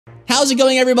How's it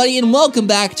going, everybody, and welcome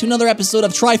back to another episode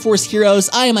of Triforce Heroes.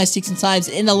 I am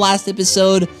iSneakSometimes. In the last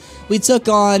episode, we took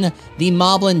on the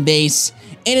Moblin base,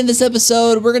 and in this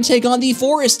episode, we're going to take on the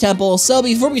Forest Temple. So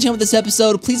before we continue with this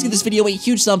episode, please give this video a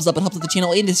huge thumbs up. It helps out the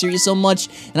channel and the series so much,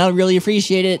 and I would really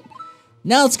appreciate it.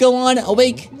 Now let's go on,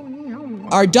 awake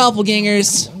our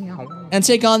doppelgangers, and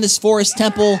take on this Forest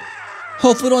Temple.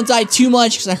 Hopefully we don't die too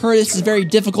much, because I heard this is very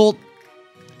difficult.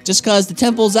 Just because the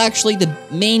temple is actually the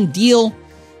main deal.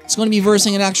 It's going to be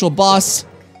versing an actual boss.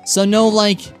 So no,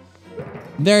 like,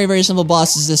 very, very simple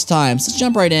bosses this time. So let's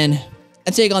jump right in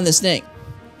and take on this thing.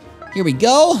 Here we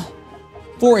go.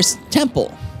 Forest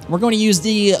Temple. We're going to use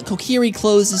the Kokiri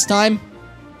clothes this time,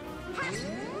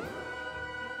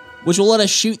 which will let us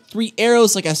shoot 3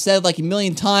 arrows, like I said like a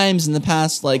million times in the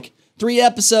past, like, 3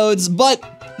 episodes.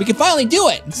 But we can finally do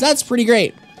it. So that's pretty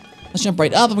great. Let's jump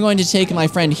right up. I'm going to take my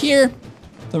friend here.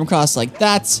 Throw him across like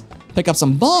that. Pick up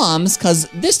some bombs, because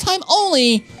this time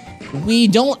only, we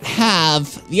don't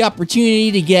have the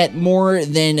opportunity to get more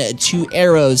than 2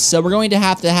 arrows. So we're going to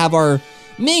have our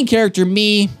main character,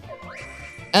 me,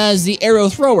 as the arrow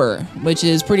thrower, which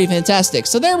is pretty fantastic.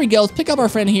 So there we go. Let's pick up our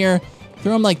friend here.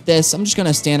 Throw him like this. I'm just going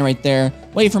to stand right there.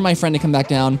 Wait for my friend to come back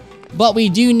down. But we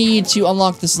do need to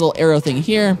unlock this little arrow thing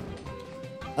here.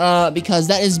 Because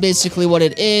that is basically what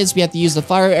it is. We have to use the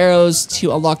fire arrows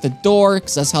to unlock the door,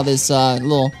 because that's how this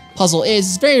little puzzle is.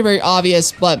 It's very, very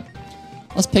obvious, but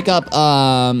let's pick up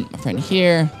a friend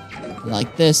here,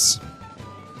 like this.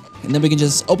 And then we can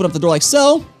just open up the door like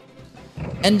so.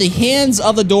 And the hands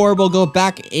of the door will go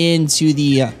back into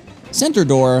the center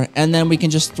door, and then we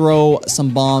can just throw some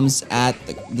bombs at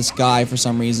this guy for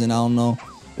some reason. I don't know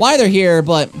why they're here,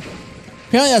 but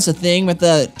apparently that's a thing. We have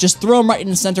to just throw them right in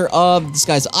the center of this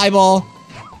guy's eyeball.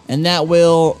 And that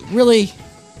will really,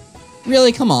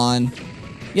 come on.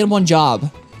 You get one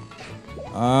job.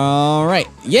 Alright.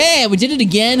 Yeah, we did it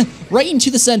again. Right into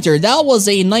the center. That was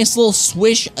a nice little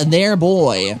swish there,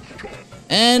 boy.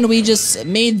 And we just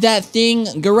made that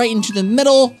thing go right into the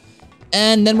middle.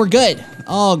 And then we're good.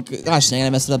 Oh, gosh dang, I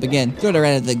messed it up again. Throw it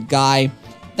right at the guy.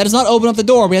 That does not open up the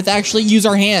door. We have to actually use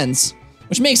our hands,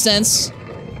 which makes sense.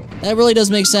 That really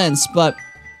does make sense, but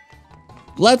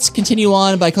let's continue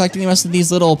on by collecting the rest of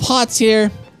these little pots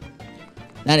here.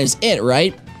 That is it,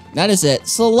 right? That is it.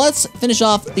 So let's finish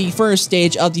off the first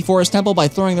stage of the Forest Temple by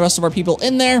throwing the rest of our people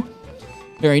in there.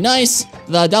 Very nice.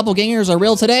 The doppelgangers are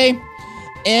real today.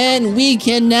 And we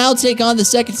can now take on the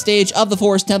second stage of the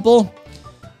Forest Temple,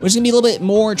 which is going to be a little bit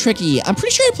more tricky. I'm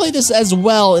pretty sure I played this as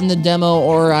well in the demo,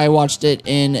 or I watched it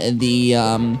in the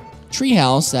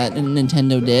treehouse that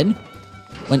Nintendo did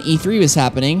when E3 was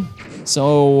happening.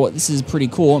 So this is pretty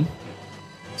cool.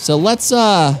 So let's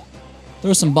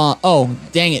throw some bomb. Oh,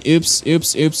 dang it.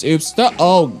 Oops.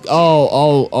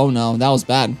 Oh no, that was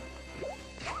bad.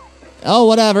 Oh,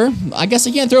 whatever. I guess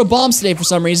I can't throw bombs today for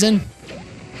some reason.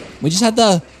 We just have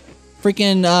to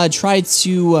freaking try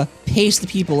to pace the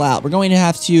people out. We're going to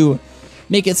have to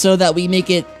make it so that we make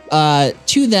it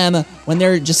to them when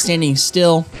they're just standing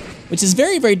still, which is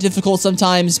very, very difficult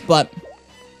sometimes, but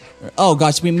oh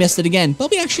gosh, we missed it again.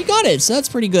 But we actually got it, so that's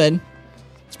pretty good.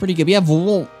 It's pretty good. We have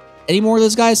any more of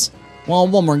those guys? Well,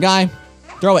 one more guy.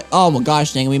 Throw it. Oh my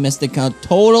gosh, dang it, we missed it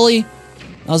totally.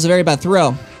 That was a very bad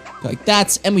throw. Like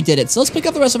that, and we did it. So let's pick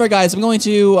up the rest of our guys. I'm going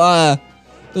to throw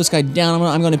this guy down.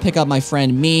 I'm going to pick up my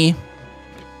friend, me.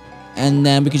 And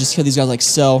then we can just kill these guys like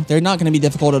so. They're not going to be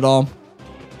difficult at all,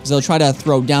 because they'll try to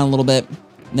throw down a little bit,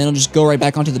 and then it'll just go right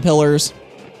back onto the pillars.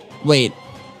 Wait.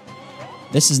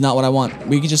 This is not what I want.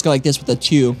 We could just go like this with a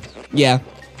 2. Yeah.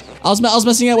 I was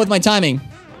messing up with my timing.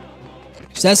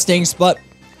 So that stinks, but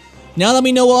now that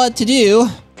we know what to do,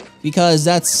 because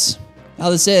that's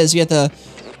how this is, you have to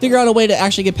figure out a way to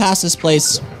actually get past this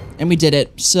place, and we did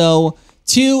it. So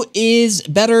 2 is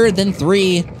better than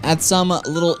 3 at some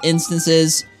little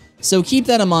instances. So keep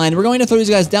that in mind. We're going to throw these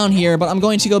guys down here, but I'm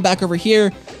going to go back over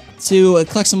here to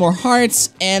collect some more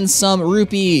hearts and some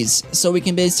rupees, so we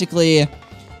can basically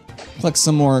collect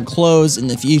some more clothes in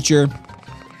the future,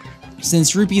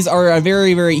 since rupees are a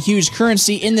very, very huge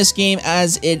currency in this game,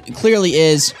 as it clearly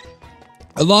is,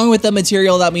 along with the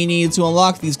material that we need to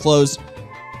unlock these clothes.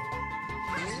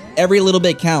 Every little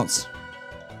bit counts.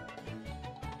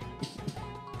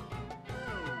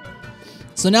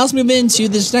 So now let's move into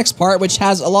this next part, which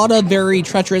has a lot of very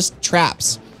treacherous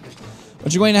traps,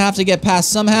 which you're going to have to get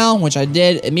past somehow, which I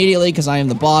did immediately because I am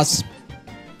the boss.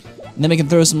 And then we can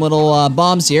throw some little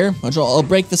bombs here, which will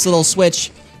break this little switch.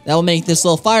 That will make this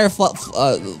little fire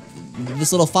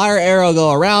arrow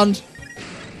go around,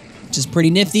 which is pretty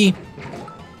nifty.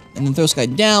 And then throw this guy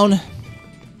down. And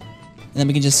then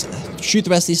we can just shoot the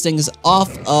rest of these things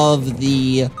off of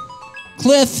the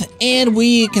cliff, and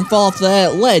we can fall off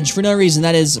that ledge for no reason.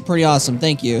 That is pretty awesome.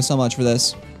 Thank you so much for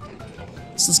this.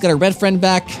 So let's get our red friend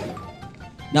back.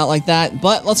 Not like that,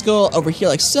 but let's go over here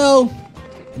like so.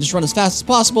 And just run as fast as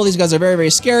possible. These guys are very, very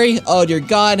scary. Oh, dear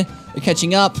God. They're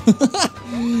catching up.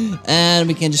 And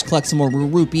we can just collect some more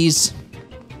rupees.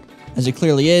 As it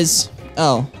clearly is.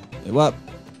 Oh, wait, what?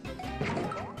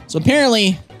 So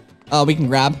apparently, we can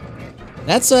grab.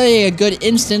 That's a good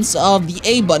instance of the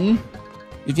A button.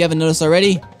 If you haven't noticed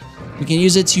already, we can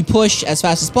use it to push as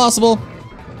fast as possible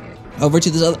over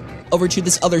to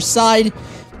this other side,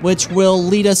 which will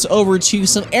lead us over to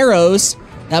some arrows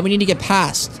that we need to get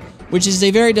past, which is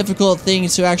a very difficult thing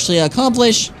to actually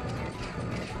accomplish.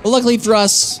 But luckily for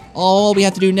us, all we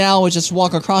have to do now is just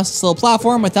walk across this little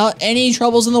platform without any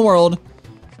troubles in the world.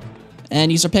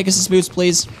 And use our Pegasus boots,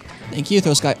 please. Thank you.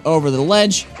 Throw this guy over the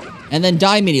ledge. And then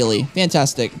die immediately.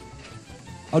 Fantastic.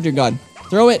 Oh, dear God.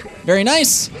 Throw it. Very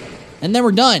nice. And then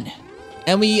we're done.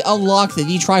 And we unlock the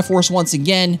Triforce once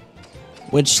again.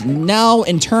 Which now,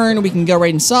 in turn, we can go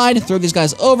right inside. Throw these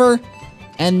guys over.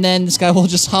 And then this guy will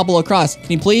just hobble across.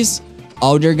 Can you please?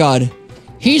 Oh, dear God.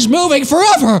 He's moving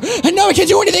forever! And now we can't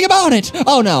do anything about it!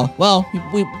 Oh, no. Well,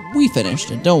 we finished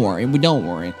it. Don't worry. Don't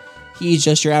worry. He's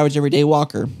just your average everyday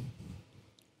walker.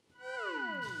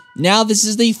 Now, this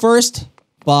is the first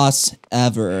boss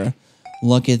ever.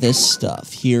 Look at this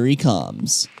stuff. Here he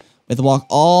comes. We have to walk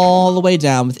all the way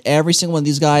down with every single one of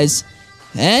these guys.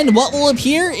 And what will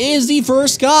appear is the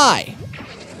first guy.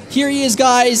 Here he is,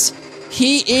 guys.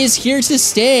 He is here to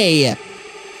stay.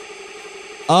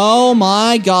 Oh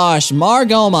my gosh,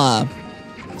 Margoma.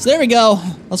 So there we go.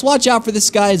 Let's watch out for this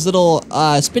guy's little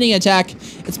spinning attack.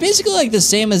 It's basically like the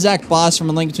same exact boss from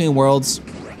A Link Between Worlds.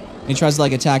 He tries to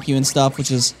like attack you and stuff,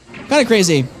 which is kind of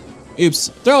crazy. Oops.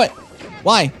 Throw it.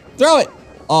 Why? Throw it.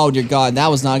 Oh dear God, that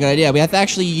was not a good idea. We have to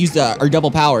actually use our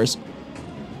double powers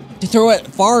to throw it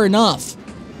far enough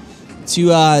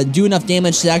to do enough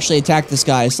damage to actually attack this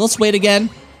guy. So let's wait again.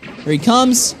 Here he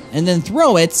comes, and then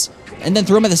throw it. And then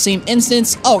throw him at the same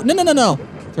instance. Oh, no. Throw him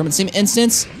at the same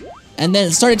instance. And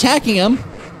then start attacking him.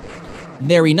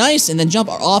 Very nice. And then jump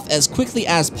off as quickly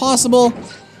as possible.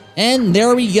 And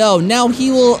there we go. Now he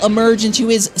will emerge into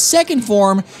his second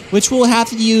form, which will have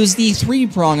to use the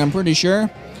 3-prong, I'm pretty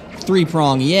sure.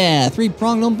 3-prong, yeah.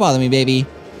 3-prong, don't bother me, baby.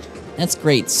 That's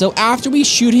great. So after we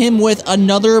shoot him with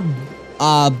another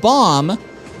bomb,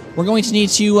 we're going to need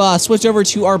to switch over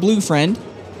to our blue friend.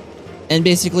 And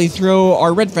basically throw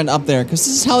our red friend up there. Because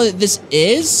this is how this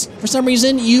is. For some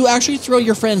reason, you actually throw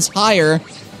your friends higher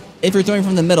if you're throwing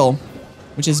from the middle.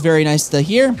 Which is very nice to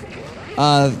hear.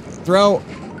 Throw.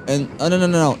 And,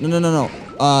 no.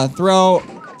 Throw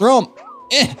him.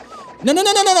 No.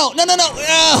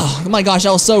 Oh my gosh,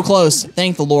 that was so close.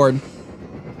 Thank the Lord.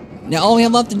 Now all we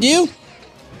have left to do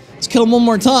is kill him one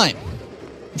more time.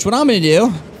 Which what I'm going to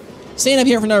do. Staying up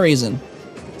here for no reason.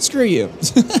 Screw you.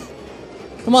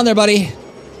 Come on there, buddy.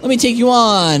 Let me take you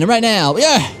on right now.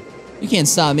 Yeah! You can't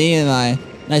stop me and my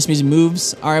nice music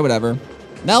moves. Alright, whatever.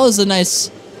 That was a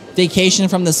nice vacation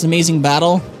from this amazing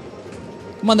battle.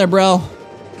 Come on there, bro.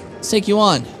 Let's take you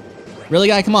on. Really,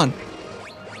 guy? Come on.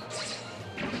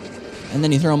 And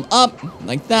then you throw him up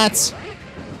like that.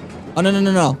 Oh,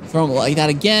 no. Throw him like that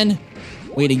again.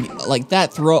 Waiting like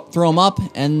that. Throw him up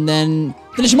and then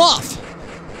finish him off.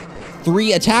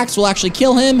 3 attacks will actually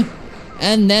kill him.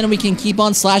 And then we can keep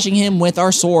on slashing him with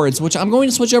our swords, which I'm going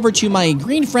to switch over to my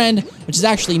green friend, which is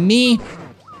actually me,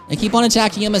 and keep on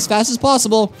attacking him as fast as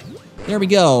possible. There we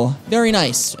go. Very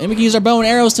nice. And we can use our bow and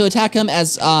arrows to attack him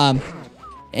as in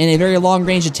a very long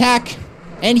range attack.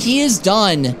 And he is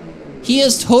done. He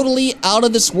is totally out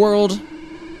of this world.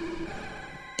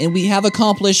 And we have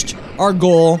accomplished our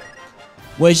goal,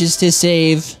 which is to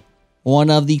save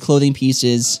one of the clothing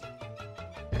pieces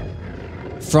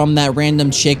from that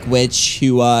random chick witch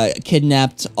who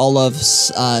kidnapped all of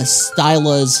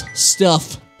Styla's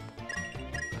stuff.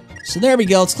 So there we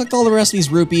go. Let's collect all the rest of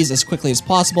these rupees as quickly as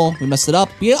possible. We messed it up.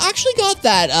 We actually got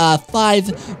that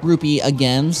 5 rupee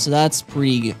again, so that's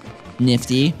pretty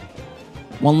nifty.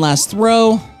 One last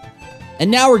throw.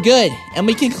 And now we're good. And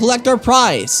we can collect our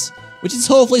prize, which is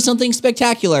hopefully something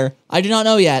spectacular. I do not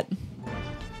know yet.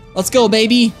 Let's go,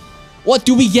 baby. What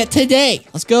do we get today?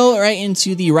 Let's go right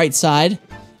into the right side.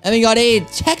 And we got a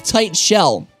Tektite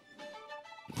shell.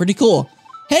 Pretty cool.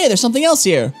 Hey, there's something else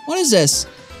here. What is this?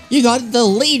 You got the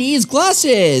lady's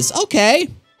glasses. Okay.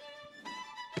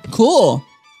 Cool.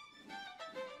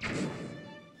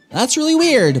 That's really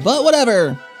weird, but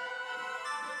whatever.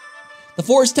 The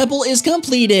Forest Temple is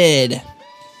completed.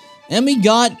 And we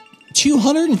got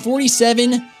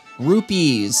 247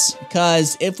 rupees.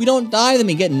 Because if we don't die, then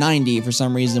we get 90 for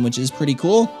some reason, which is pretty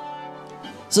cool.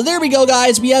 So there we go,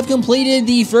 guys. We have completed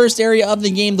the first area of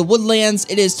the game, the Woodlands.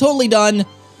 It is totally done.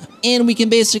 And we can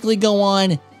basically go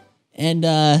on and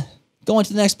go on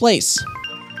to the next place.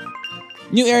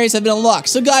 New areas have been unlocked.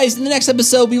 So guys, in the next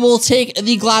episode, we will take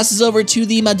the glasses over to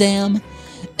the Madame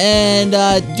and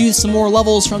do some more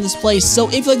levels from this place. So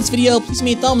if you like this video, please give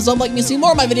me a thumbs up. Like me to see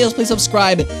more of my videos, please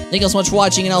subscribe. Thank you so much for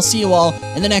watching, and I'll see you all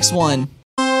in the next one.